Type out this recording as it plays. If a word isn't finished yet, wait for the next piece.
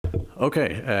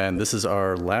Okay, and this is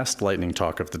our last lightning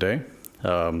talk of the day.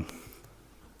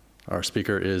 Our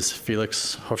speaker is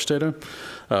Felix Hoffstaedter.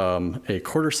 A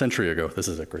quarter century ago, this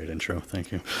is a great intro,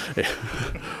 thank you.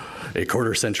 A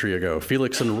quarter century ago,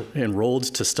 Felix enrolled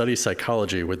to study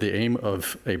psychology with the aim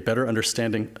of better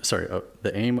understanding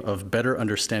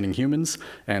humans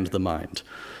and the mind.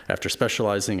 After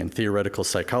specializing in theoretical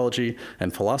psychology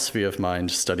and philosophy of mind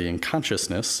studying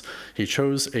consciousness, he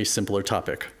chose a simpler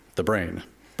topic, the brain,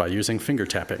 by using finger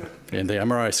tapping in the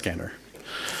MRI scanner.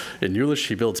 In Jülich,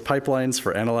 he builds pipelines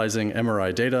for analyzing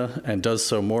MRI data and does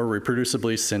so more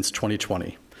reproducibly since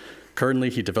 2020. Currently,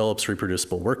 he develops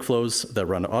reproducible workflows that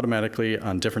run automatically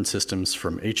on different systems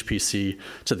from HPC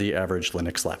to the average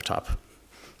Linux laptop.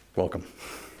 Welcome.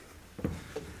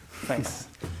 Thanks.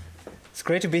 It's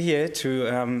great to be here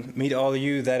to meet all of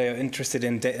you that are interested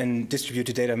in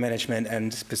distributed data management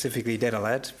and specifically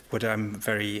DataLad, what I'm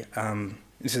very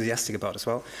enthusiastic about as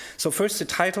well. So first, the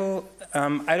title.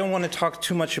 I don't want to talk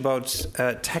too much about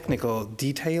technical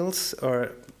details,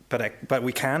 but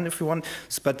we can if we want.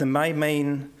 But my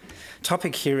main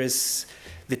topic here is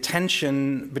the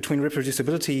tension between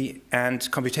reproducibility and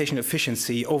computational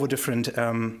efficiency over different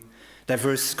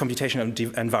diverse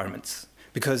computational environments.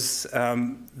 Because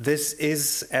this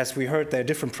is, as we heard, there are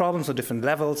different problems on different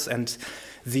levels, and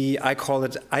I call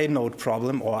it inode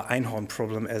problem, or Einhorn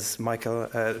problem, as Michael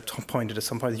pointed at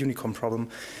some point, the unicorn problem.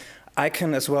 I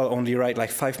can as well only write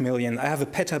like 5 million. I have a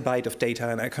petabyte of data,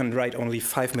 and I can write only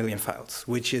 5 million files,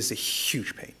 which is a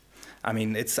huge pain. I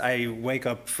mean, I wake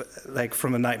up like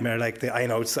from a nightmare, like the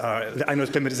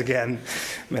inode limit is again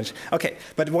mentioned. Okay,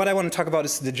 but what I want to talk about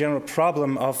is the general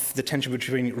problem of the tension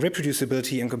between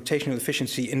reproducibility and computational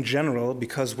efficiency in general,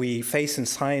 because we face in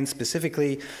science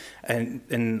specifically, and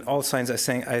in all science,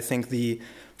 I think the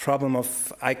problem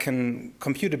of I can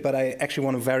compute it, but I actually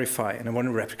want to verify and I want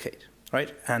to replicate,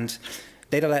 right? And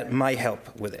DataLad might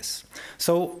help with this.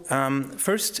 So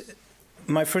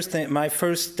my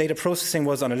first data processing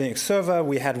was on a Linux server.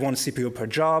 We had one CPU per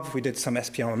job. We did some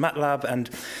SPM on MATLAB, and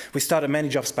we started many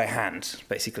jobs by hand,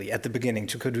 basically, at the beginning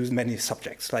to produce many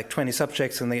subjects, like 20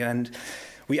 subjects in the end.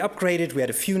 We upgraded, we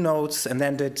had a few nodes, and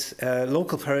then did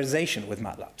local parallelization with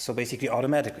MATLAB, so basically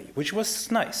automatically, which was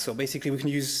nice. So basically, we can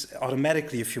use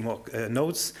automatically a few more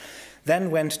nodes. Then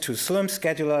went to Slurm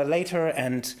scheduler later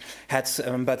and had,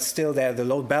 but still there, the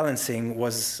load balancing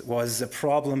was a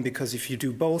problem, because if you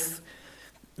do both,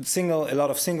 a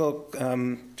lot of single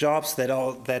jobs that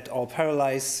all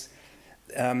parallelize,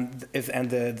 and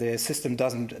the system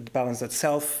doesn't balance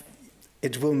itself,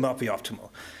 it will not be optimal.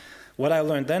 What I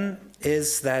learned then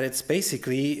is that it's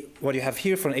basically what you have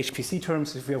here from HPC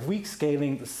terms. If you have weak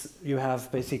scaling, you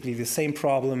have basically the same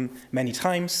problem many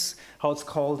times, how it's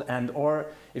called, or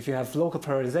if you have local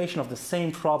parallelization of the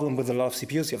same problem with a lot of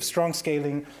CPUs, you have strong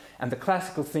scaling. And the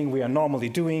classical thing we are normally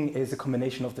doing is a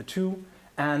combination of the two.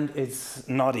 And it's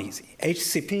not easy.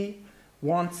 HCP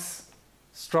wants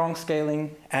strong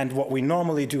scaling, and what we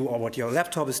normally do, or what your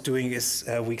laptop is doing, is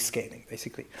weak scaling,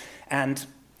 basically. And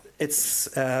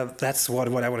that's what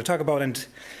I want to talk about. And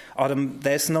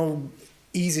there's no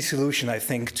easy solution, I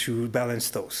think, to balance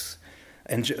those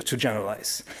and to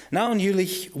generalize. Now in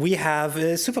Jülich, we have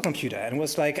a supercomputer, and it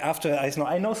was like after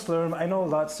I know Slurm, I know a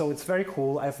lot, so it's very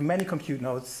cool. I have many compute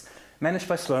nodes managed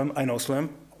by Slurm. I know Slurm,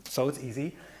 so it's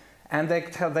easy. And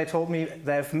they told me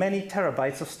they have many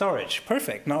terabytes of storage.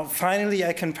 Perfect. Now, finally,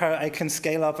 I can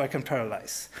scale up, I can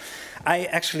parallelize. I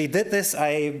actually did this.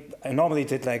 I normally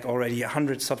did like already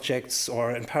 100 subjects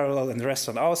or in parallel, and the rest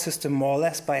on our system, more or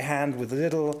less by hand with a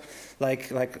little like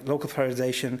local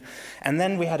parallelization. And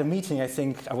then we had a meeting, I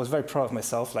think. I was very proud of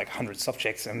myself, like 100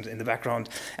 subjects in the background.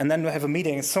 And then we have a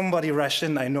meeting, and somebody rushed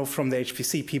in. I know from the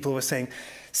HPC, people were saying,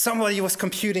 somebody was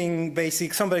computing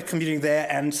there,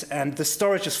 and the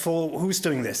storage is full. Who's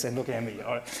doing this? And looking at me.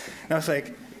 And I was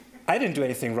like, I didn't do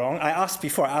anything wrong. I asked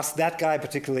that guy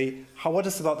particularly, what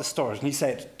is about the storage? And he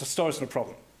said, the storage is no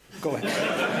problem. Go ahead.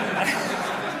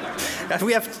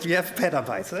 we have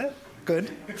petabytes, eh?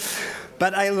 Good.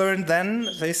 But I learned then,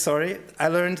 I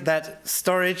learned that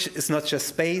storage is not just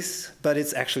space, but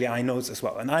it's actually inodes as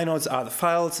well. And inodes are the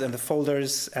files and the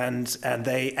folders, and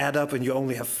they add up, and you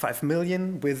only have 5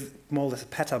 million with more or less a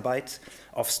petabyte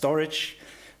of storage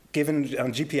given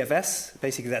on GPFS,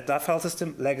 basically that file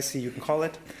system, legacy you can call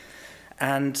it.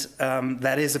 And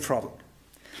that is a problem.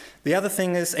 The other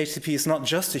thing is HCP is not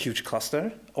just a huge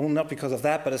cluster, not because of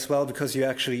that, but as well because you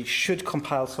actually should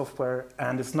compile software,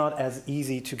 and it's not as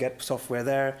easy to get software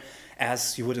there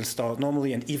as you would install it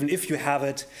normally. And even if you have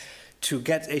it, to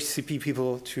get HCP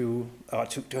people to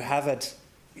have it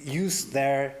used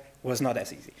there was not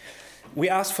as easy. we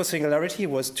asked for Singularity, it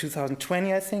was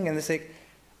 2020, I think, and they say,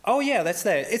 oh yeah, that's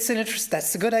there. It's an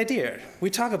that's a good idea. We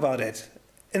talk about it.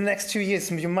 In the next 2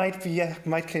 years, you might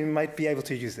be able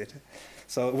to use it.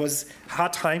 So it was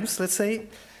hard times, let's say.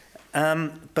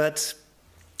 But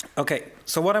okay,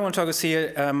 so what I want to talk is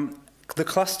here, the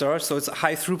cluster, so it's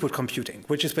high throughput computing,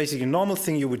 which is basically a normal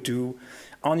thing you would do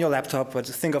on your laptop, but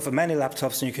think of many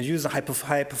laptops and you can use a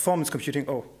high performance computing.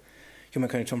 Oh, Human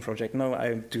Connectome project. No,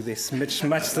 I do this much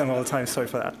them all the time, sorry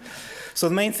for that. So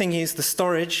the main thing is the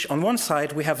storage. On one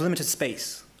side, we have limited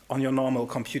space on your normal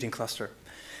computing cluster.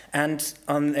 And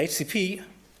on HPC,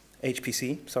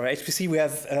 we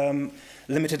have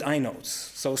limited inodes.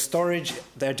 So storage,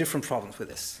 there are different problems with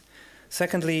this.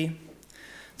 Secondly,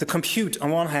 the compute,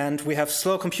 on one hand, we have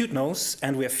slow compute nodes,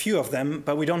 and we have few of them,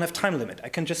 but we don't have time limit. I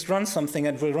can just run something,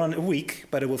 and it will run a week,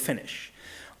 but it will finish.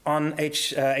 On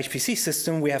HPC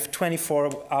system, we have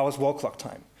 24 hours wall clock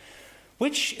time,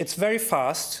 which it's very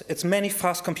fast. It's many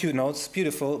fast compute nodes,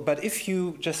 beautiful, but if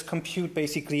you just compute,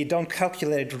 basically, don't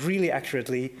calculate it really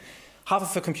accurately, half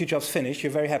of the compute jobs finish,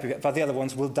 you're very happy, but the other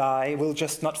ones will die, will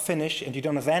just not finish, and you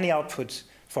don't have any output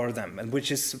for them, and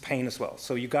which is a pain as well.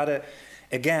 So you gotta,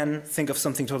 again, think of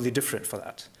something totally different for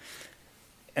that.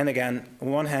 And again,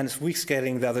 on one hand, it's weak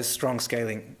scaling, the other is strong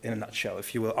scaling in a nutshell,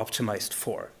 if you will, optimized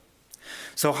for.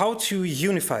 So how to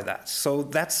unify that? So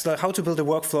that's how to build a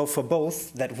workflow for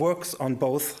both that works on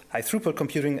both high throughput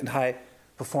computing and high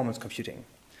performance computing.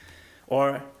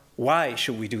 Or why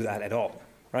should we do that at all,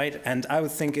 right? And I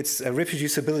would think it's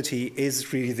reproducibility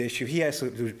is really the issue here. As I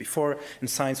alluded before, in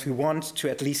science, we want to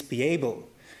at least be able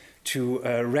to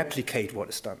replicate what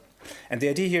is done. And the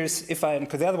idea here is,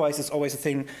 because otherwise it's always a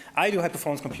thing, I do high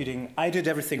performance computing, I did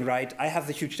everything right, I have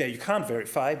the huge data you can't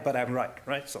verify, but I'm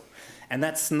right? So, and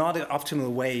that's not an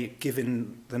optimal way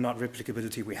given the not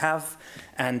replicability we have.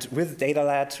 And with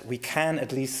DataLad, we can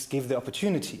at least give the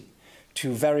opportunity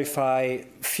to verify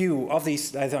few of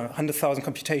these, I don't know, 100,000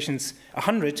 computations,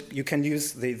 100, you can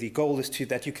use, the goal is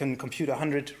that you can compute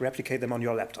 100, replicate them on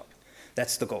your laptop.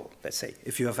 That's the goal, let's say,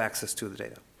 if you have access to the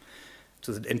data,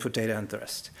 to the input data and the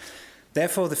rest.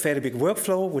 Therefore, the fairly big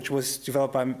workflow, which was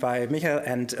developed by Michael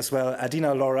and as well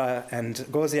Adina, Laura, and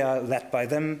Gozia, led by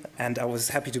them, and I was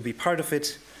happy to be part of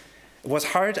it. It was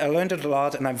hard, I learned it a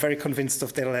lot, and I'm very convinced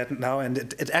of DataLad now, and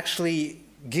it actually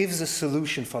gives a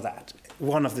solution for that,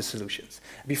 one of the solutions.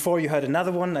 Before you heard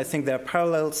another one, I think there are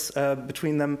parallels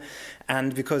between them,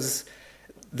 and because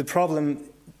the problem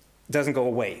doesn't go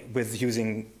away with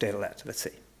using DataLad, let's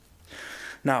say.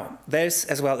 Now, there's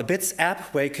as well a BITS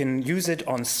app where you can use it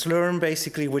on Slurm,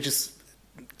 basically, which is,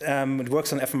 it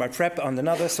works on fMRI prep on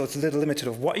another, so it's a little limited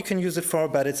of what you can use it for,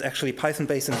 but it's actually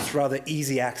Python-based and it's rather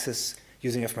easy access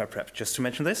using fMRI prep, just to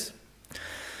mention this.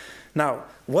 Now,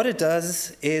 what it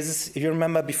does is, if you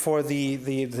remember before the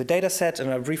data set, and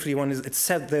I briefly want to, it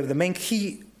said the main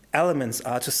key elements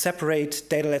are to separate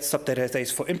DataLad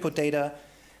subdata's for input data,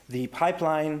 the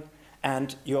pipeline,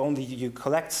 and you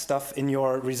collect stuff in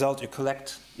your result, you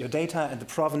collect your data and the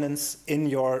provenance in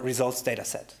your results data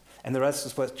set. And the rest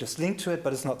is just linked to it,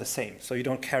 but it's not the same. So you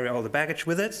don't carry all the baggage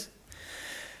with it.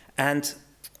 And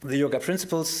the yoga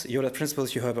principles you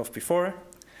heard of before.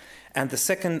 And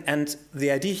the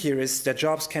idea here is that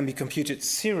jobs can be computed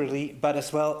serially, but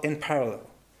as well in parallel.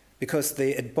 Because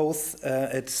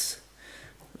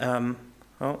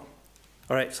all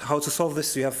right, so how to solve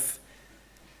this? You have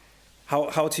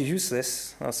how to use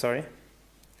this. Oh, sorry.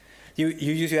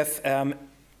 You have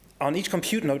on each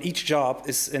compute node, each job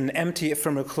is an empty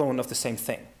ephemeral clone of the same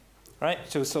thing, right?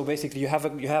 So basically, you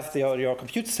have your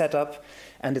compute setup,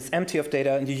 and it's empty of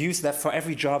data, and you use that for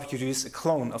every job. You use a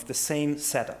clone of the same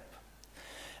setup,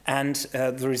 and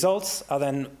the results are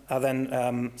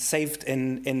then saved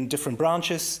in different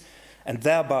branches, and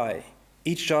thereby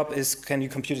each job can you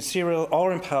compute it serial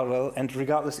or in parallel, and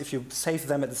regardless if you save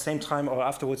them at the same time or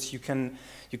afterwards, you can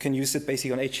use it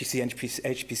basically on HPC and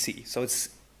HPC. So it's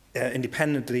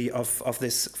independently of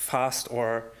this fast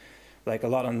or like a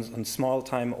lot on small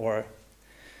time or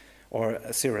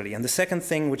serially. And the second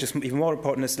thing, which is even more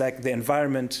important, is like the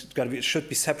environment should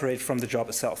be separated from the job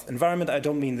itself. Environment, I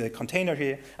don't mean the container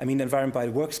here. I mean the environment by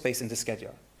the workspace in the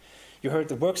scheduler. You heard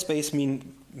the workspace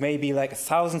mean maybe like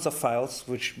thousands of files,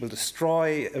 which will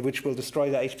destroy the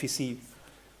HPC,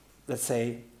 let's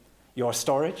say, your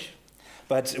storage.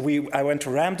 But I went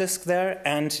to RAM disk there,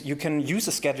 and you can use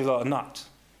a scheduler or not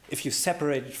if you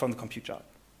separate it from the compute job.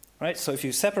 Right? So if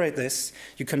you separate this,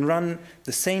 you can run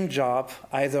the same job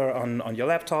either on your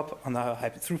laptop, on a high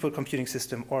throughput computing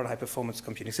system, or a high performance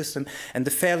computing system, and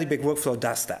the fairly big workflow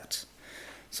does that.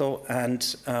 So,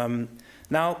 and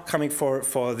Now, coming for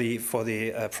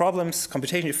the problems,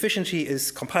 computation efficiency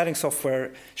is compiling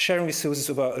software, sharing resources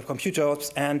over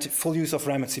computers, and full use of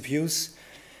RAM and CPUs.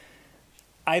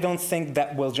 I don't think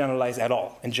that will generalize at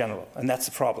all in general, and that's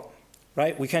the problem,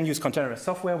 right? We can use containerized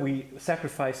software. We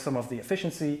sacrifice some of the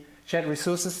efficiency. Shared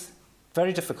resources,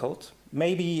 very difficult.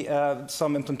 Maybe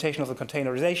some implementation of the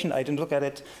containerization. I didn't look at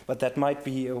it, but that might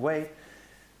be a way.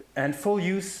 And full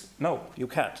use, no, you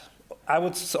can't. I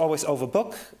would always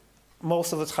overbook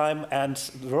most of the time, and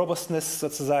the robustness,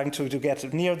 sozusagen, to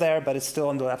get near there, but it's still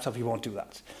on the laptop, you won't do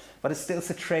that. But it's still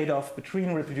a trade-off between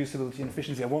reproducibility and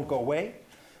efficiency. I won't go away,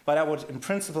 but I would, in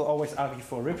principle, always argue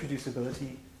for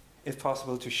reproducibility, if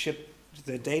possible, to ship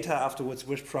the data afterwards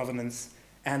with provenance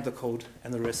and the code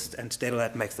and the rest, and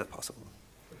DataLad makes that possible.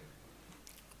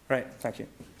 Right, thank you.